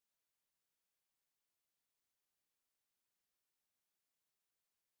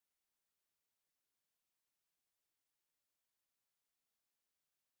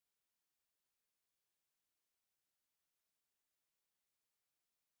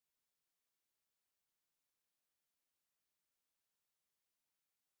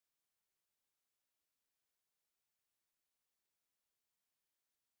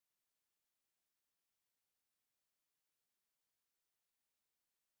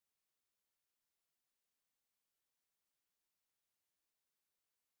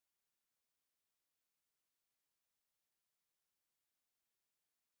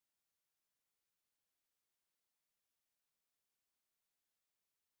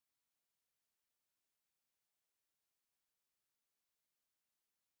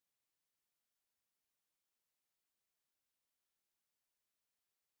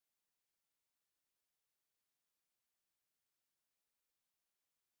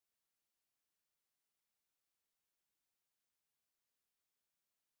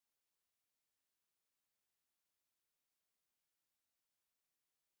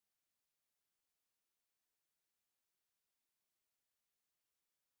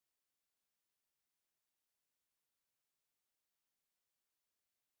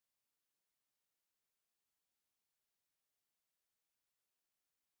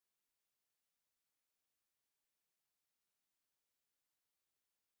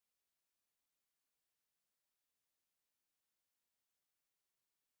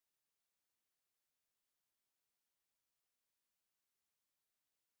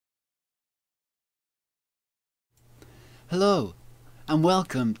Hello and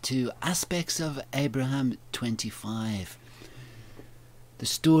welcome to Aspects of Abraham 25, the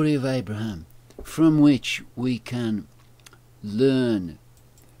story of Abraham, from which we can learn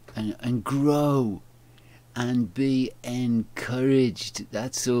and grow and be encouraged.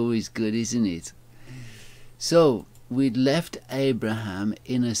 That's always good, isn't it? So we'd left Abraham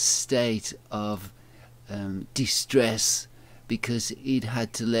in a state of distress because he'd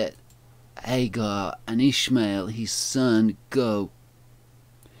had to let Hagar and Ishmael, his son, go.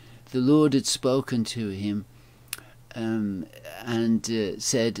 The Lord had spoken to him and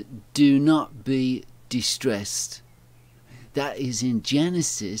said, "Do not be distressed." That is in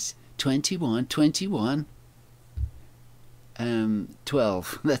Genesis 21:12.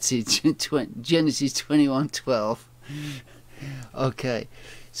 That's it. Genesis 21:12. Okay,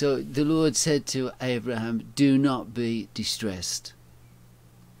 so the Lord said to Abraham, "Do not be distressed."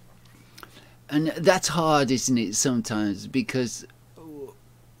 And that's hard, isn't it, sometimes, because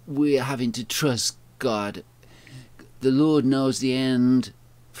we're having to trust God. The Lord knows the end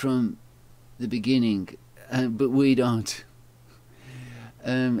from the beginning, but we don't.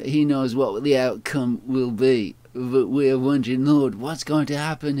 He knows what the outcome will be, but we're wondering, Lord, what's going to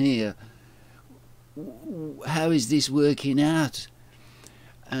happen here? How is this working out?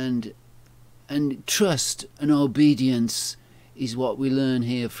 And trust and obedience is what we learn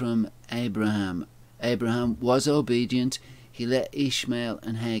here from Abraham. Abraham was obedient. He let Ishmael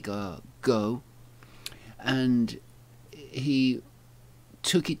and Hagar go, and he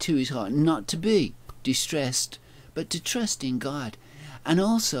took it to his heart not to be distressed, but to trust in God. And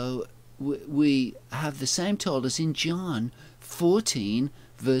also we have the same told us in John 14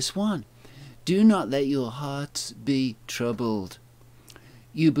 verse 1. Do not let your hearts be troubled.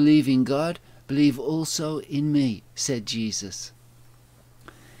 You believe in God, believe also in me, said Jesus.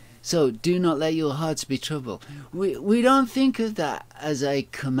 So do not let your hearts be troubled. We don't think of that as a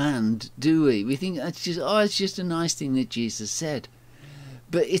command, do we? We think that's just, it's just a nice thing that Jesus said.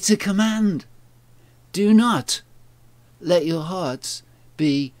 But it's a command. Do not let your hearts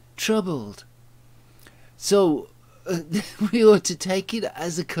be troubled. So we ought to take it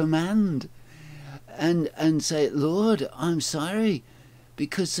as a command and say, Lord, I'm sorry,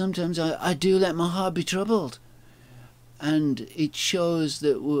 because sometimes I do let my heart be troubled. And it shows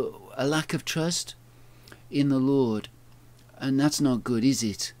that a lack of trust in the Lord. And that's not good, is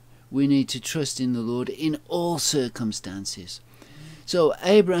it? We need to trust in the Lord in all circumstances. So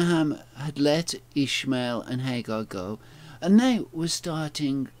Abraham had let Ishmael and Hagar go, and they were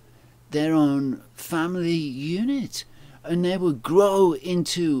starting their own family unit, and they would grow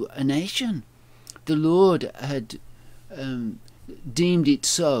into a nation. The Lord had deemed it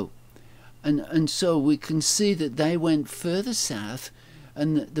so. And so we can see that they went further south,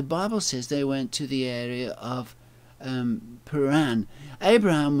 and the Bible says they went to the area of Paran.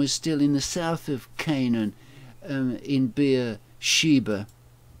 Abraham was still in the south of Canaan, in Beersheba.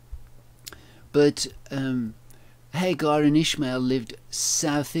 But Hagar and Ishmael lived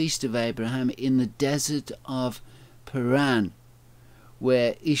southeast of Abraham in the desert of Paran,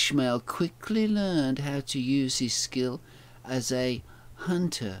 where Ishmael quickly learned how to use his skill as a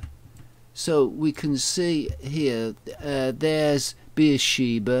hunter. So we can see here, there's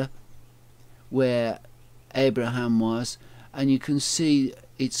Beersheba, where Abraham was, and you can see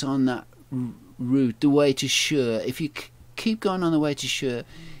it's on that route, the way to Shur. If you keep going on the way to Shur,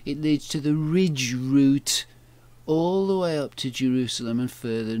 it leads to the ridge route all the way up to Jerusalem and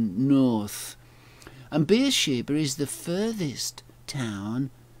further north. And Beersheba is the furthest town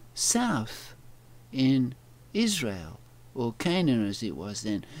south in Israel, or Canaan as it was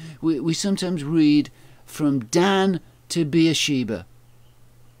then. We sometimes read from Dan to Beersheba,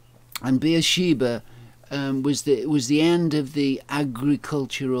 and Beersheba was the end of the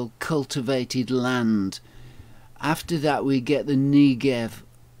agricultural cultivated land. After that we get the Negev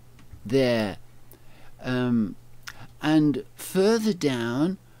there, and further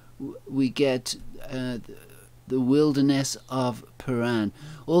down we get the wilderness of Paran,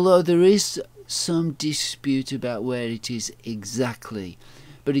 although there is some dispute about where it is exactly,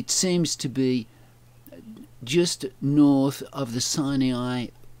 but it seems to be just north of the Sinai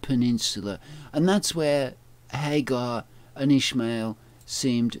Peninsula, and that's where Hagar and Ishmael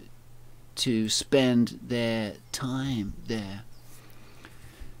seemed to spend their time there.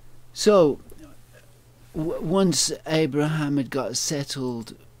 So once Abraham had got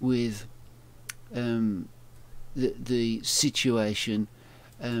settled with the situation,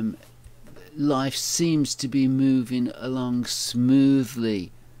 life seems to be moving along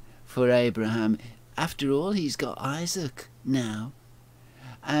smoothly for Abraham. After all, he's got Isaac now,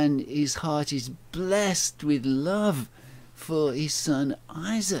 and his heart is blessed with love for his son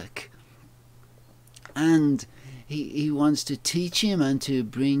Isaac. And he wants to teach him and to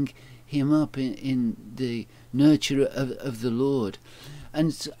bring him up in the nurture of the Lord.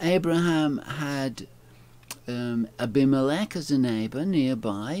 And so Abraham had Abimelech as a neighbour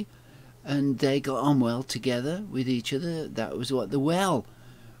nearby, and they got on well together with each other. That was what the well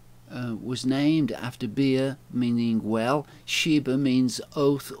was named after. Beer, meaning well. Sheba means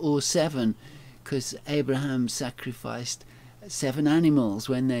oath or seven, because Abraham sacrificed 7 animals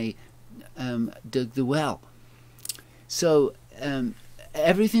when they dug the well. So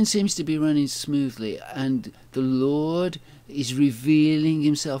everything seems to be running smoothly, and the Lord is revealing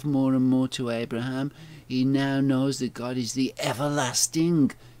himself more and more to Abraham. He now knows that God is the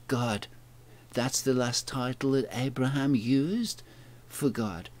everlasting God. That's the last title that Abraham used for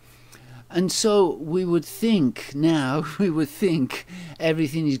God. And so we would think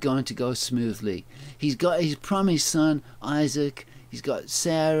everything is going to go smoothly. He's got his promised son, Isaac. He's got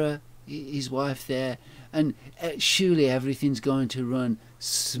Sarah, his wife, there. And surely everything's going to run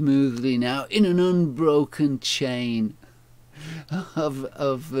smoothly now in an unbroken chain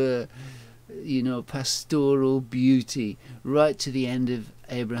of pastoral beauty right to the end of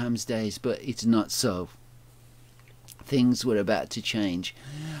Abraham's days. But it's not so. Things were about to change.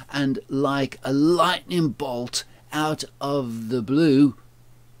 And like a lightning bolt out of the blue,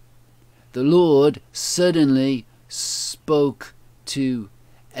 the Lord suddenly spoke to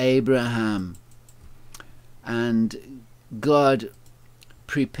Abraham. And God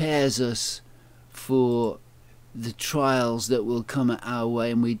prepares us for the trials that will come our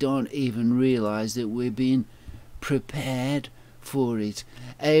way, and we don't even realize that we're being prepared for it.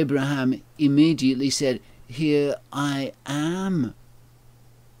 Abraham immediately said, "Here I am."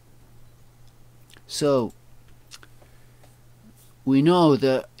 So we know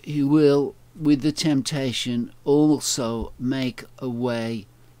that he will, with the temptation, also make a way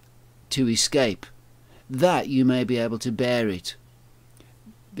to escape, that you may be able to bear it.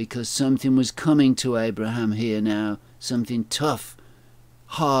 Because something was coming to Abraham here now, something tough,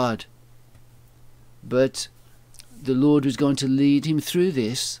 hard. But the Lord was going to lead him through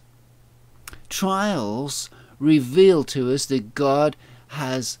this. Trials reveal to us that God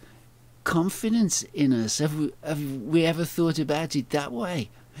has confidence in us. Have we ever thought about it that way?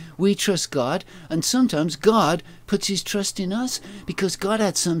 We trust God, and sometimes God puts his trust in us, because God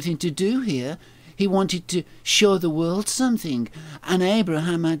had something to do here. He wanted to show the world something, and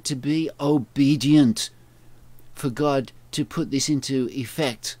Abraham had to be obedient for God to put this into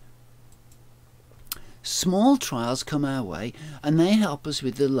effect. Small trials come our way, and they help us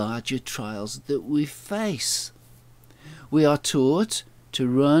with the larger trials that we face. We are taught to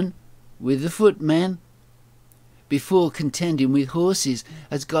run with the footmen before contending with horses,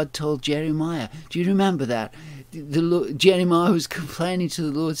 as God told Jeremiah. Do you remember that? Jeremiah was complaining to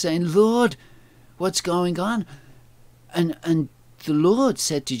the Lord, saying, "Lord, what's going on?" And the Lord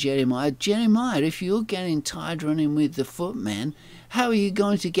said to Jeremiah, "Jeremiah, if you're getting tired running with the footmen, how are you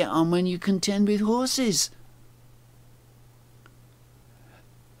going to get on when you contend with horses?"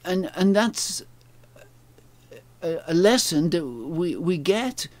 And that's a lesson that we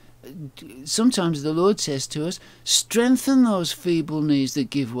get. Sometimes the Lord says to us, strengthen those feeble knees that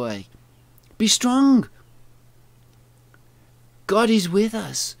give way. Be strong. God is with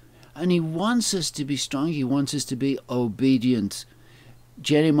us, and he wants us to be strong. He wants us to be obedient.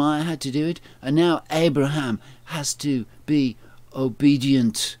 Jeremiah had to do it, and now Abraham has to be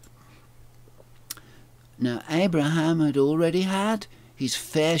obedient. Now Abraham had already had his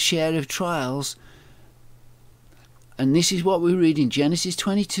fair share of trials, and this is what we read in Genesis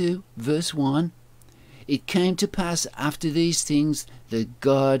 22 verse 1. It came to pass after these things that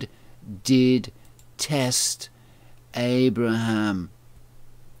God did test Abraham.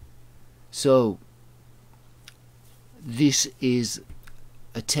 So this is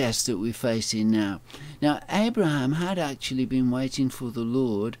a test that we're facing now. Now Abraham had actually been waiting for the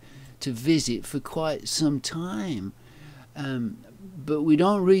Lord to visit for quite some time, but we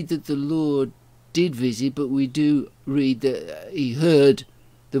don't read that the Lord did visit, but we do read that he heard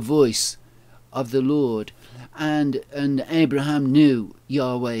the voice of the Lord, and Abraham knew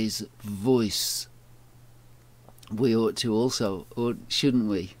Yahweh's voice. We ought to also, or shouldn't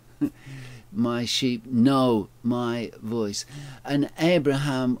we? My sheep know my voice. And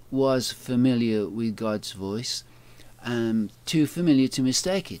Abraham was familiar with God's voice, too familiar to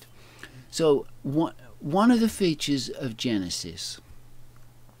mistake it. So one of the features of Genesis,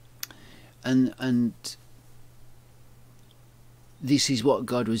 and this is what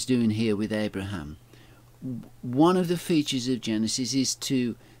God was doing here with Abraham. One of the features of Genesis is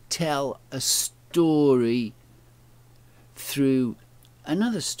to tell a story through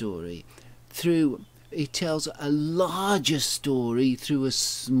another story. It tells a larger story through a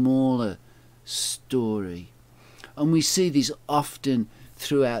smaller story. And we see this often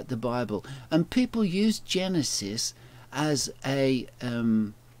throughout the Bible. And people use Genesis as a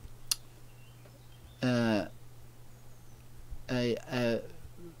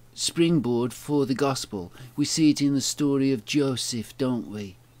springboard for the gospel. We see it in the story of Joseph, don't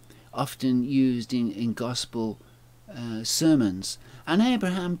we? Often used in gospel sermons, and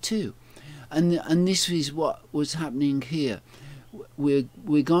Abraham too. And this is what was happening here.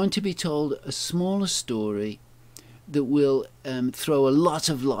 We're going to be told a smaller story that will throw a lot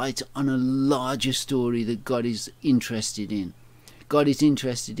of light on a larger story that God is interested in. God is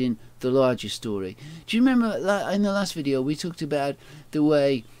interested in the larger story. Do you remember in the last video we talked about the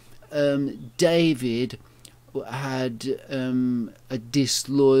way David had a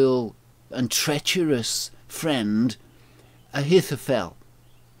disloyal and treacherous friend, Ahithophel,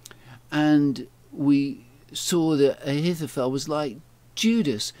 and we saw that Ahithophel was like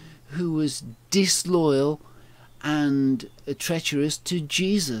Judas, who was disloyal and treacherous to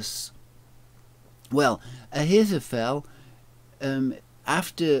Jesus. Well, Ahithophel,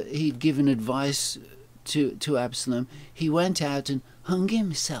 after he'd given advice to Absalom, he went out and hung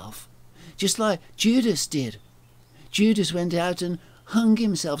himself, just like Judas did. Judas went out and hung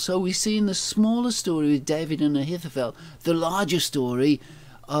himself. So we see in the smaller story with David and Ahithophel the larger story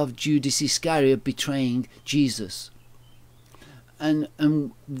of Judas Iscariot betraying Jesus. And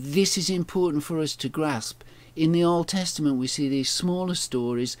this is important for us to grasp. In the Old Testament we see these smaller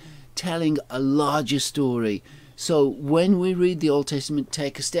stories telling a larger story. So when we read the Old Testament,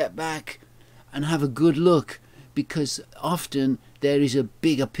 take a step back and have a good look, because often there is a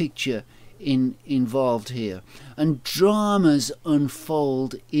bigger picture involved here. And dramas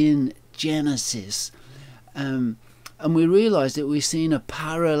unfold in Genesis. And we realize that we're seeing a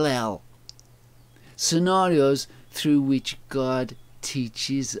parallel scenarios through which God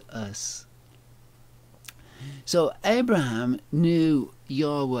teaches us. So Abraham knew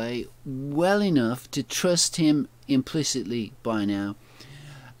Yahweh well enough to trust him implicitly by now.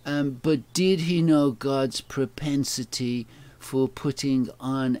 But did he know God's propensity for putting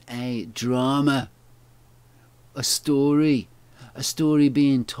on a drama, a story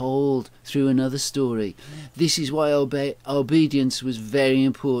being told through another story? This is why obedience was very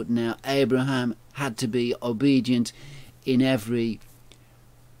important. Now Abraham had to be obedient in every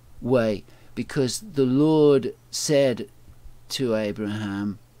way, because the Lord said to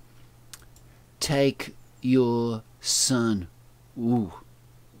Abraham, take your son. Ooh,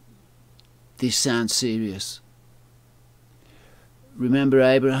 this sounds serious. Remember,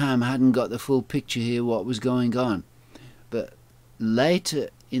 Abraham hadn't got the full picture here what was going on. But later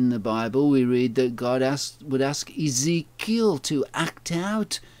in the Bible we read that God would ask Ezekiel to act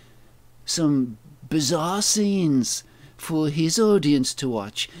out some bizarre scenes for his audience to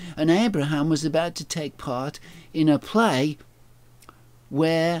watch. And Abraham was about to take part in a play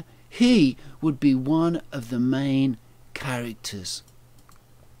where he would be one of the main characters.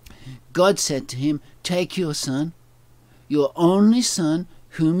 God said to him, take your son, your only son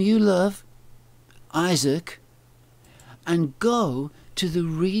whom you love, Isaac, and go to the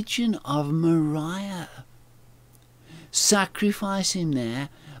region of Moriah. Sacrifice him there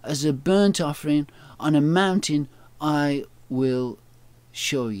as a burnt offering on a mountain I will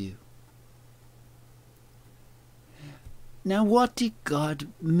show you. Now what did God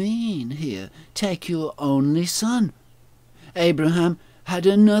mean here? Take your only son. Abraham had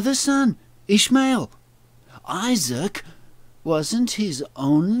another son, Ishmael. Isaac wasn't his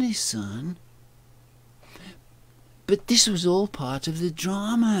only son. But this was all part of the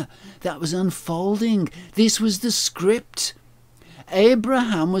drama that was unfolding. This was the script.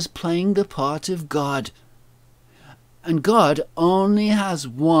 Abraham was playing the part of God. And God only has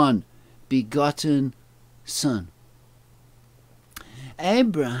one begotten son.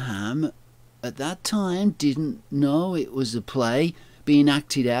 Abraham at that time didn't know it was a play being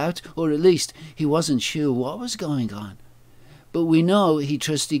acted out, or at least he wasn't sure what was going on. But we know he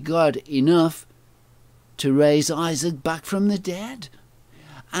trusted God enough to raise Isaac back from the dead,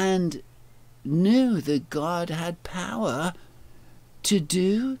 and knew that God had power to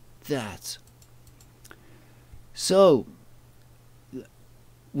do that. So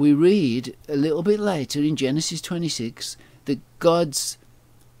we read a little bit later in Genesis 26 that God's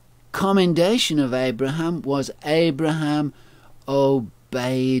commendation of Abraham was, Abraham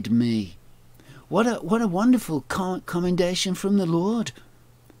obeyed me. What a wonderful commendation from the Lord.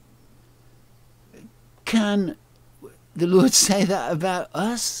 Can the Lord say that about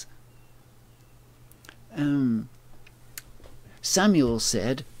us? Samuel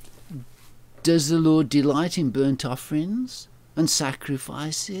said, "Does the Lord delight in burnt offerings and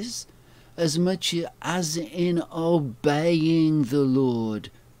sacrifices as much as in obeying the Lord?"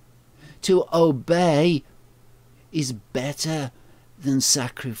 To obey is better than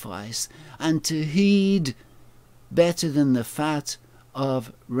sacrifice, and to heed better than the fat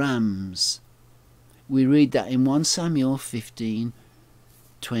of rams. We read that in 1 Samuel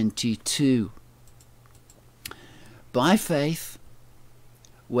 15:22. By faith,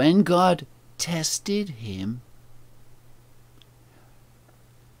 when God tested him,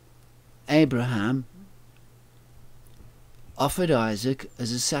 Abraham offered Isaac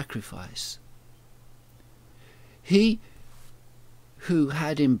as a sacrifice. He who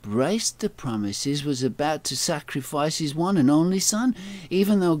had embraced the promises was about to sacrifice his one and only son,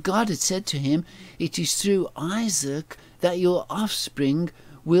 even though God had said to him, "It is through Isaac that your offspring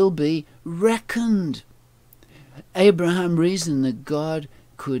will be reckoned." Abraham reasoned that God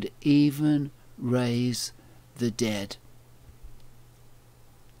could even raise the dead.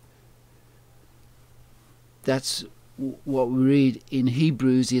 That's what we read in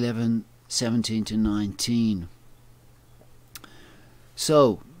Hebrews 11:17-19.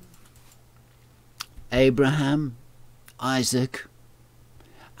 So, Abraham, Isaac,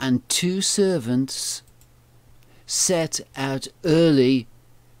 and 2 servants set out early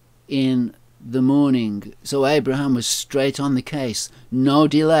in the morning. So Abraham was straight on the case, no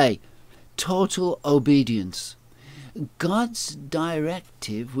delay, total obedience. God's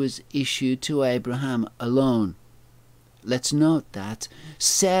directive was issued to Abraham alone. Let's note that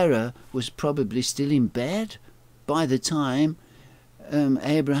Sarah was probably still in bed by the time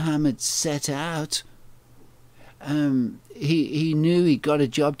Abraham had set out. He knew he got a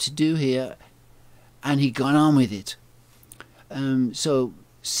job to do here, and he got on with it. So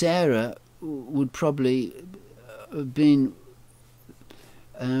Sarah would probably have been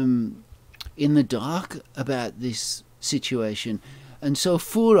in the dark about this situation. And so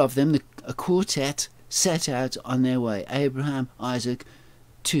 4 of them, a quartet, set out on their way. Abraham, Isaac,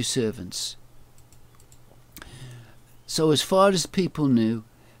 2 servants. So as far as people knew,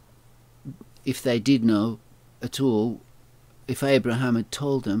 if they did know at all, if Abraham had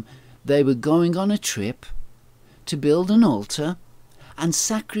told them, they were going on a trip to build an altar and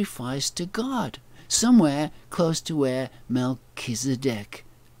sacrifice to God, somewhere close to where Melchizedek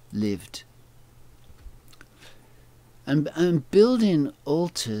lived. And building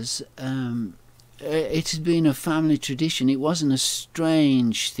altars, it had been a family tradition. It wasn't a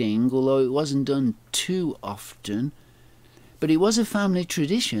strange thing, although it wasn't done too often. But it was a family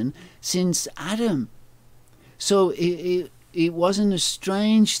tradition since Adam. So it wasn't a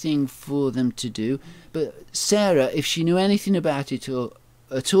strange thing for them to do. But Sarah, if she knew anything about it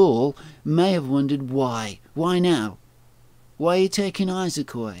at all, may have wondered why. Why now? Why are you taking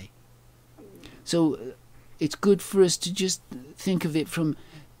Isaac away? So it's good for us to just think of it from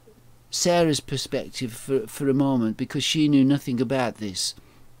Sarah's perspective for a moment, because she knew nothing about this.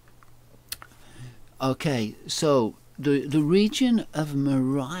 Okay, so the region of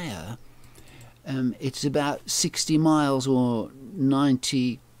Moriah, it's about 60 miles or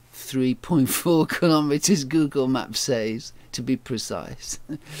 93.4 kilometers, Google Maps says, to be precise.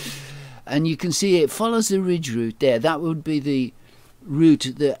 And you can see it follows the ridge route there. That would be the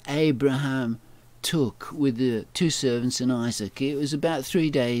route that Abraham took with the 2 servants and Isaac. It was about 3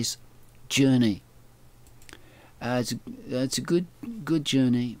 days journey. It's a good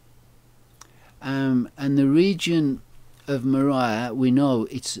journey. And the region of Moriah, we know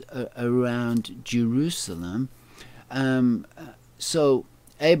it's around Jerusalem. So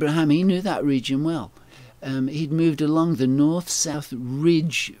Abraham, he knew that region well. He'd moved along the north-south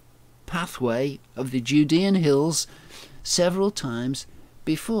ridge pathway of the Judean hills several times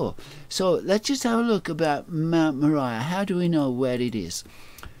before. So let's just have a look about Mount Moriah. How do we know where it is?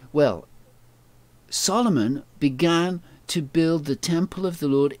 Well, Solomon began to build the temple of the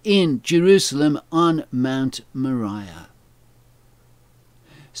Lord in Jerusalem on Mount Moriah.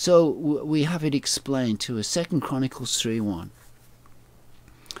 So we have it explained to us, 2 Chronicles 3:1.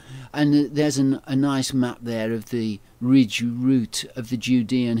 And there's a nice map there of the ridge route of the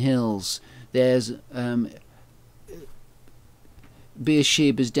Judean hills. There's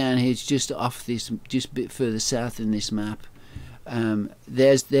Beersheba's down here. It's just off this, just a bit further south in this map.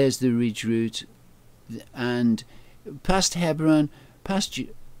 There's the ridge route, and past Hebron, past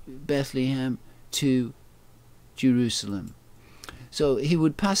Bethlehem to Jerusalem. So he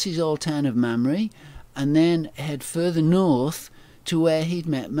would pass his old town of Mamre and then head further north to where he'd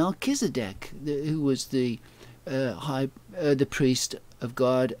met Melchizedek, who was the priest of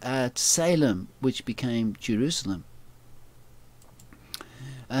God at Salem, which became Jerusalem.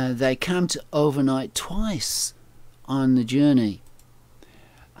 They camped overnight twice on the journey,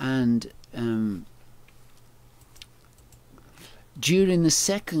 and during the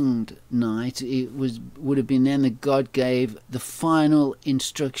second night would have been then that God gave the final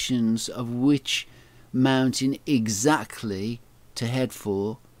instructions of which mountain exactly to head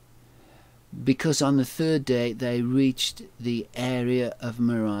for, because on the third day they reached the area of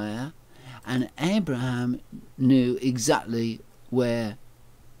Moriah, and Abraham knew exactly where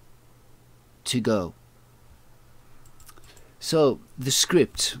to go. So the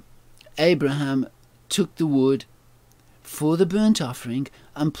script: Abraham took the wood for the burnt offering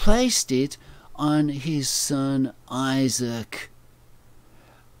and placed it on his son Isaac.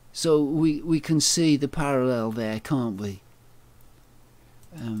 So we can see the parallel there, can't we?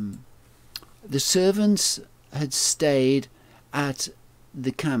 The servants had stayed at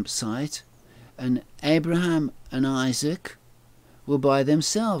the campsite, and Abraham and Isaac were by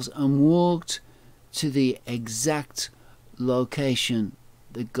themselves and walked to the exact location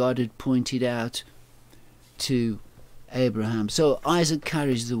that God had pointed out to Abraham. So Isaac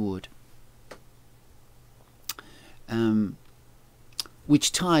carries the wood,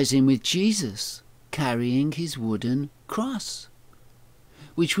 which ties in with Jesus carrying his wooden cross,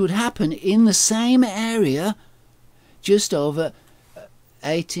 which would happen in the same area just over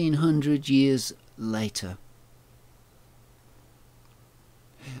 1800 years later.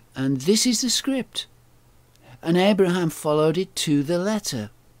 And this is the script, and Abraham followed it to the letter.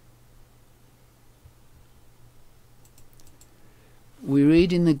 We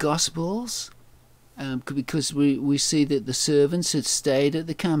read in the Gospels, because we see that the servants had stayed at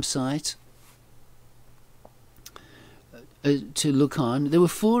the campsite to look on. There were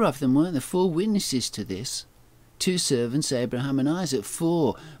 4 of them, weren't there? 4 witnesses to this. 2 servants, Abraham and Isaac.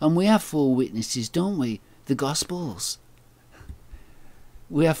 4. And we have 4 witnesses, don't we? The Gospels.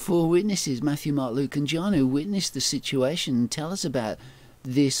 We have 4 witnesses, Matthew, Mark, Luke and John, who witnessed the situation and tell us about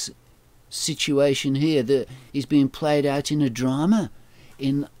this situation here that is being played out in a drama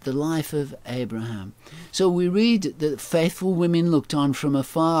in the life of Abraham. So we read that faithful women looked on from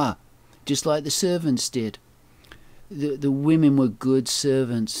afar, just like the servants did. The women were good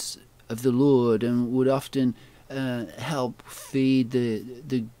servants of the Lord and would often help feed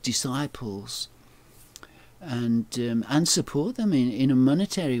the disciples and support them in a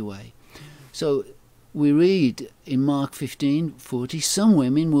monetary way. So we read in Mark 15:40, some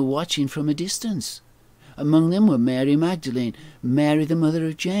women were watching from a distance. Among them were Mary Magdalene, Mary the mother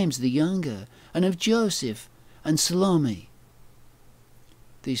of James the younger, and of Joseph, and Salome.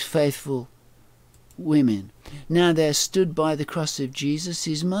 These faithful women. Now there stood by the cross of Jesus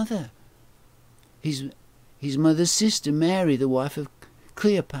his mother, his mother's sister Mary, the wife of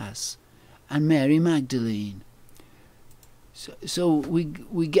Cleopas, and Mary Magdalene. So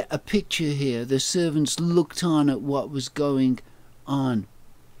we get a picture here. The servants looked on at what was going on.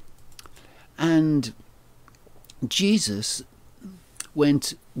 And Jesus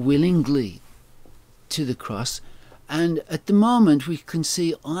went willingly to the cross, and at the moment we can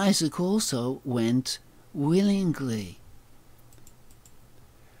see Isaac also went willingly.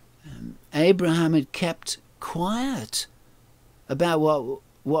 Abraham had kept quiet about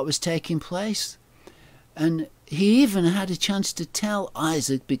what was taking place, and he even had a chance to tell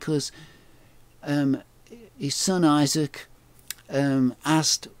Isaac, because his son Isaac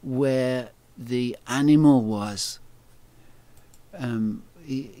asked where the animal was.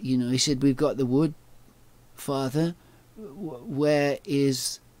 He said, "We've got the wood, Father. Where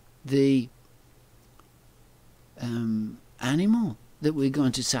is the animal that we're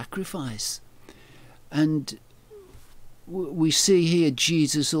going to sacrifice?" And we see here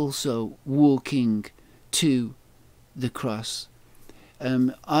Jesus also walking to the cross.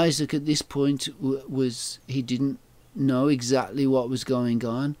 Isaac at this point he didn't know exactly what was going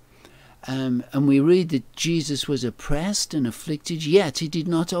on. And we read that Jesus was oppressed and afflicted, yet he did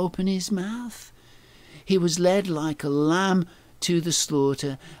not open his mouth. He was led like a lamb to the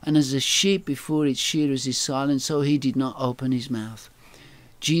slaughter, and as a sheep before its shearers is silent, so he did not open his mouth.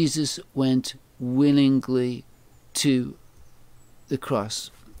 Jesus went willingly to the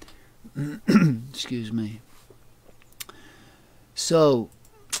cross. Excuse me. So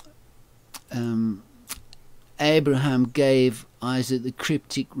Abraham gave Isaac the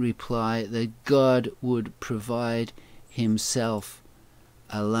cryptic reply that God would provide himself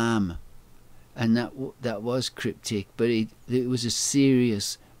a lamb, and that was cryptic, but it was a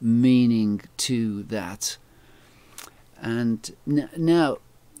serious meaning to that. And now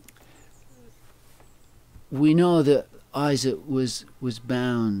we know that Isaac was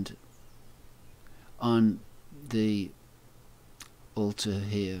bound on the altar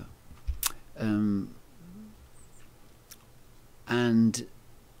here. And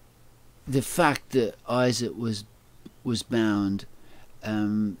the fact that Isaac was bound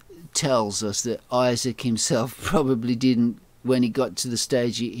tells us that Isaac himself probably didn't, when he got to the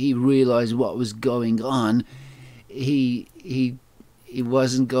stage he realized what was going on, he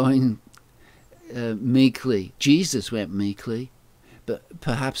wasn't going meekly. Jesus went meekly, but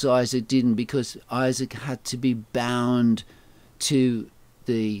perhaps Isaac didn't, because Isaac had to be bound to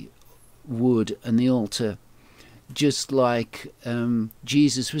the wood and the altar, just like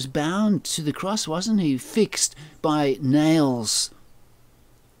Jesus was bound to the cross, wasn't he? Fixed by nails.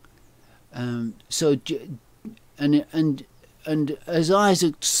 And as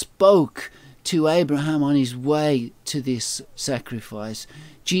Isaac spoke to Abraham on his way to this sacrifice,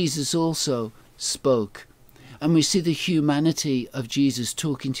 Jesus also spoke. And we see the humanity of Jesus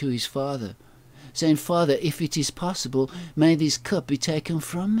talking to his Father, saying, "Father, if it is possible, may this cup be taken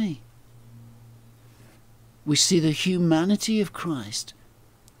from me." We see the humanity of Christ.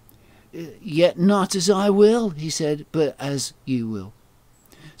 "Yet not as I will," he said, "but as you will."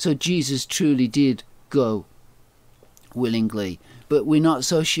 So Jesus truly did go willingly. But we're not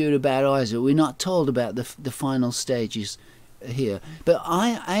so sure about Isaac. We're not told about the final stages here. But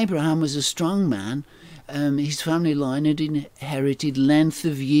Abraham was a strong man. His family line had inherited length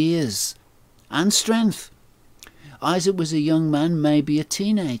of years and strength. Isaac was a young man, maybe a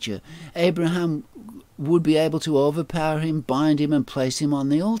teenager. Abraham would be able to overpower him, bind him, and place him on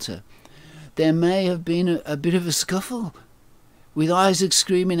the altar. There may have been a bit of a scuffle, with Isaac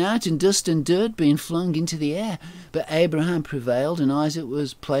screaming out and dust and dirt being flung into the air. But Abraham prevailed, and Isaac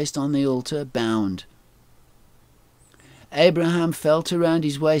was placed on the altar, bound. Abraham felt around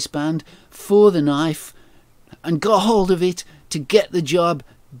his waistband for the knife and got hold of it to get the job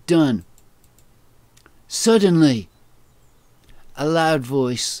done. Suddenly, a loud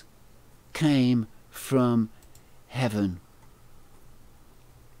voice came from heaven,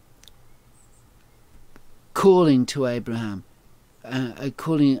 calling to Abraham.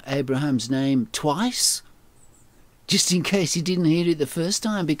 Calling Abraham's name twice, just in case he didn't hear it the first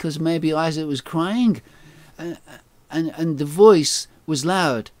time, because maybe Isaac was crying, and the voice was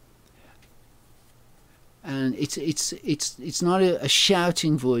loud. And it's not a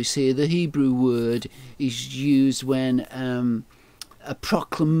shouting voice here. The Hebrew word is used when a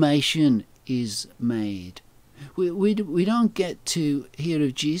proclamation is made. We don't get to hear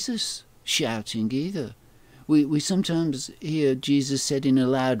of Jesus shouting either. We sometimes hear Jesus said in a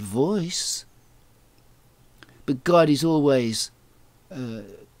loud voice, but God is always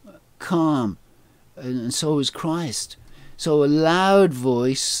calm, and so is Christ. So a loud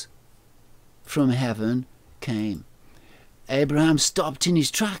voice from heaven came. Abraham stopped in his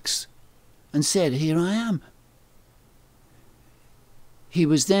tracks and said, "Here I am." He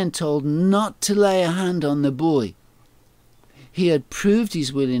was then told not to lay a hand on the boy. He had proved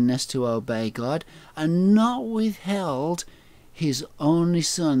his willingness to obey God and not withheld his only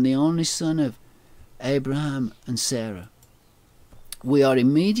son, the only son of Abraham and Sarah. We are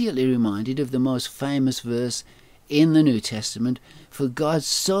immediately reminded of the most famous verse in the New Testament: "For God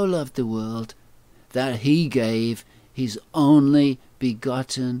so loved the world that he gave his only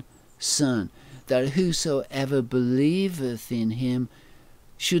begotten Son, that whosoever believeth in him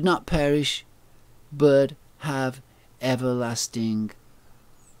should not perish, but have everlasting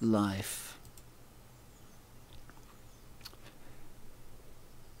life."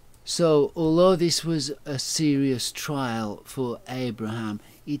 So, although this was a serious trial for Abraham,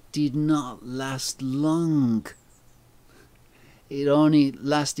 it did not last long. It only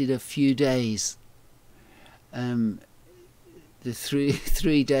lasted a few days. The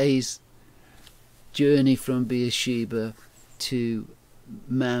three days journey from Beersheba to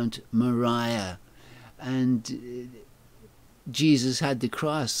Mount Moriah, and Jesus had the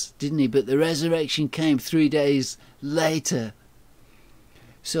cross, didn't he? But the resurrection came 3 days later.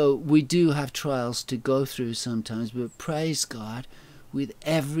 So we do have trials to go through sometimes, but praise God, with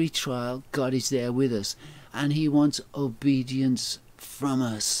every trial, God is there with us, and he wants obedience from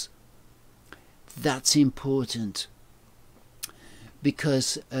us. That's important,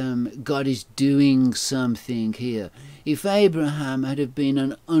 because God is doing something here. If Abraham had have been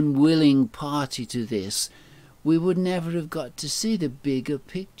an unwilling party to this, we would never have got to see the bigger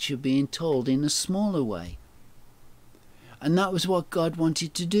picture being told in a smaller way. And that was what God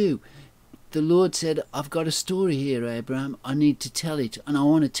wanted to do. The Lord said, "I've got a story here, Abraham. I need to tell it, and I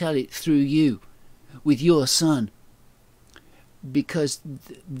want to tell it through you, with your son. Because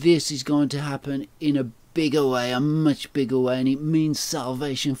this is going to happen in a bigger way, a much bigger way, and it means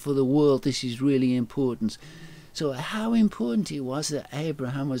salvation for the world. This is really important." So how important it was that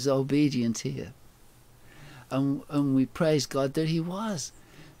Abraham was obedient here. And we praise God that he was,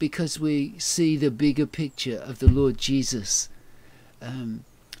 because we see the bigger picture of the Lord Jesus, and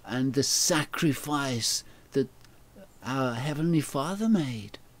the sacrifice that our Heavenly Father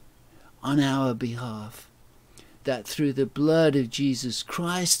made on our behalf, that through the blood of Jesus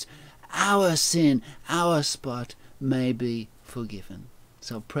Christ, our sin, our spot may be forgiven.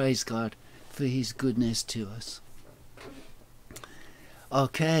 So praise God for his goodness to us.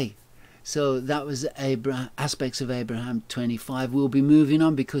 Okay, so that was aspects of Abraham 25. We'll be moving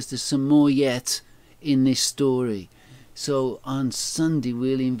on because there's some more yet in this story. So on Sunday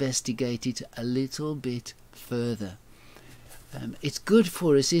we'll investigate it a little bit further. It's good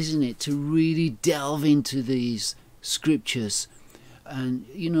for us, isn't it, to really delve into these scriptures, and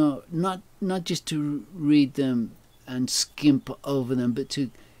not just to read them and skimp over them, but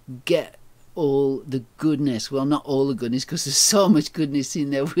to get all the goodness. Well, not all the goodness, because there's so much goodness in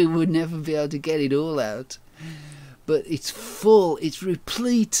there we would never be able to get it all out, but it's full, it's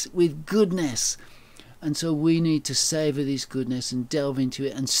replete with goodness. And so we need to savour this goodness and delve into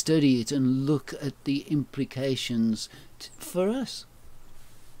it and study it and look at the implications for us.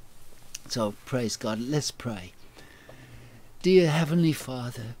 So praise God. Let's pray. Dear Heavenly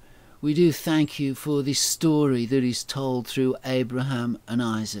Father, we do thank you for this story that is told through Abraham and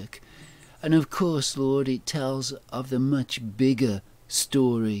Isaac. And of course, Lord, it tells of the much bigger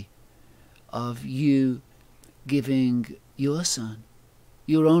story of you giving your Son,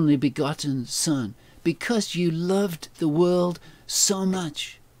 your only begotten Son, because you loved the world so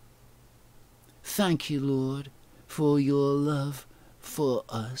much. Thank you, Lord, for your love for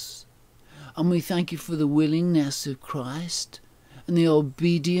us. And we thank you for the willingness of Christ and the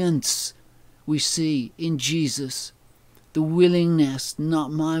obedience we see in Jesus. The willingness,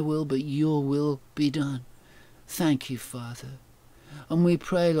 not my will, but your will be done. Thank you, Father. And we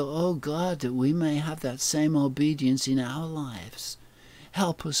pray, Lord, oh God, that we may have that same obedience in our lives.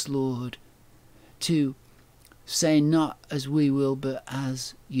 Help us, Lord, to say not as we will, but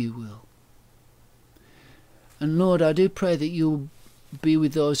as you will. And Lord, I do pray that you'll be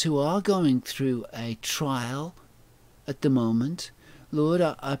with those who are going through a trial at the moment. Lord,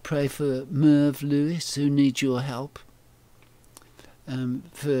 I pray for Merv Lewis, who needs your help.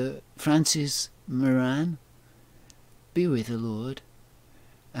 For Francis Moran, be with her, Lord.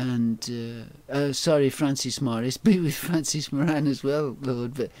 And Francis Morris, be with Francis Moran as well,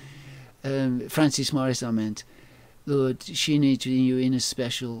 Lord. But Francis Morris, I meant. Lord, she needs you in a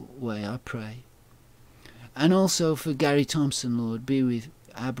special way, I pray. And also for Gary Thompson, Lord, be with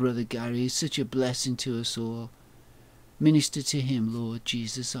our brother Gary. He's such a blessing to us all. Minister to him, Lord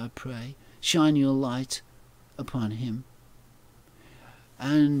Jesus, I pray. Shine your light upon him.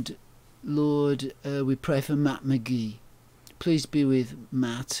 And Lord, we pray for Matt McGee. Please be with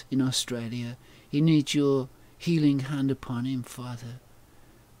Matt in Australia. He needs your healing hand upon him, Father.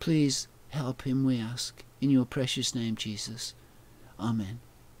 Please help him, we ask. In your precious name, Jesus. Amen.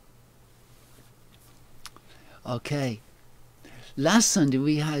 Okay. Last Sunday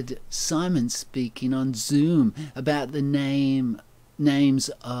we had Simon speaking on Zoom about the names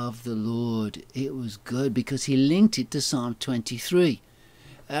of the Lord. It was good because he linked it to Psalm 23.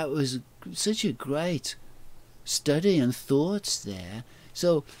 That was such a great study and thoughts there.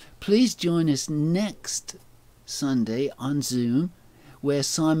 So please join us next Sunday on Zoom, where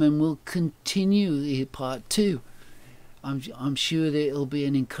Simon will continue part 2. I'm sure that it'll be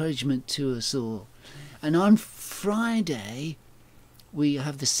an encouragement to us all. And on Friday we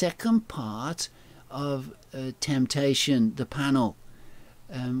have the second part of Temptation, the panel,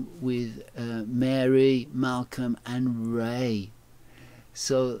 with Mary, Malcolm and Ray.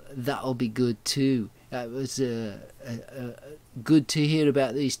 So that'll be good too. That was good to hear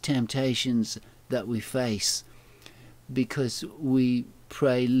about these temptations that we face, because we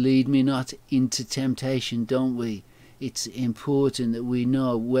pray, lead me not into temptation, don't we? It's important that we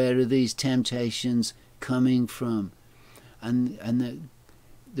know where are these temptations coming from, and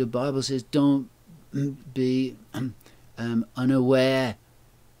the Bible says don't be unaware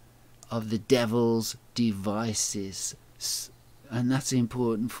of the devil's devices, and that's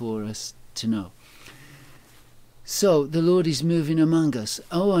important for us to know. So the Lord is moving among us.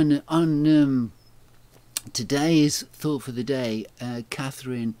 Oh, and on today's thought for the day,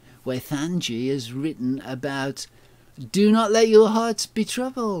 Catherine Waithanji has written about do not let your hearts be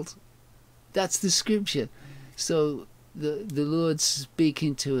troubled. That's the scripture. So the Lord's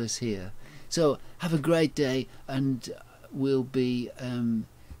speaking to us here. So have a great day, and we'll be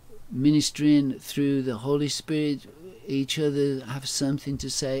ministering through the Holy Spirit. Each other have something to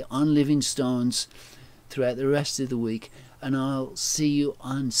say on Living Stones throughout the rest of the week, and I'll see you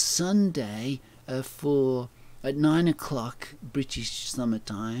on Sunday at 9 o'clock British Summer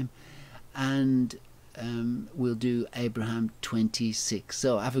Time, and we'll do Abraham 26.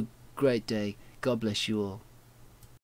 So have a great day. God bless you all.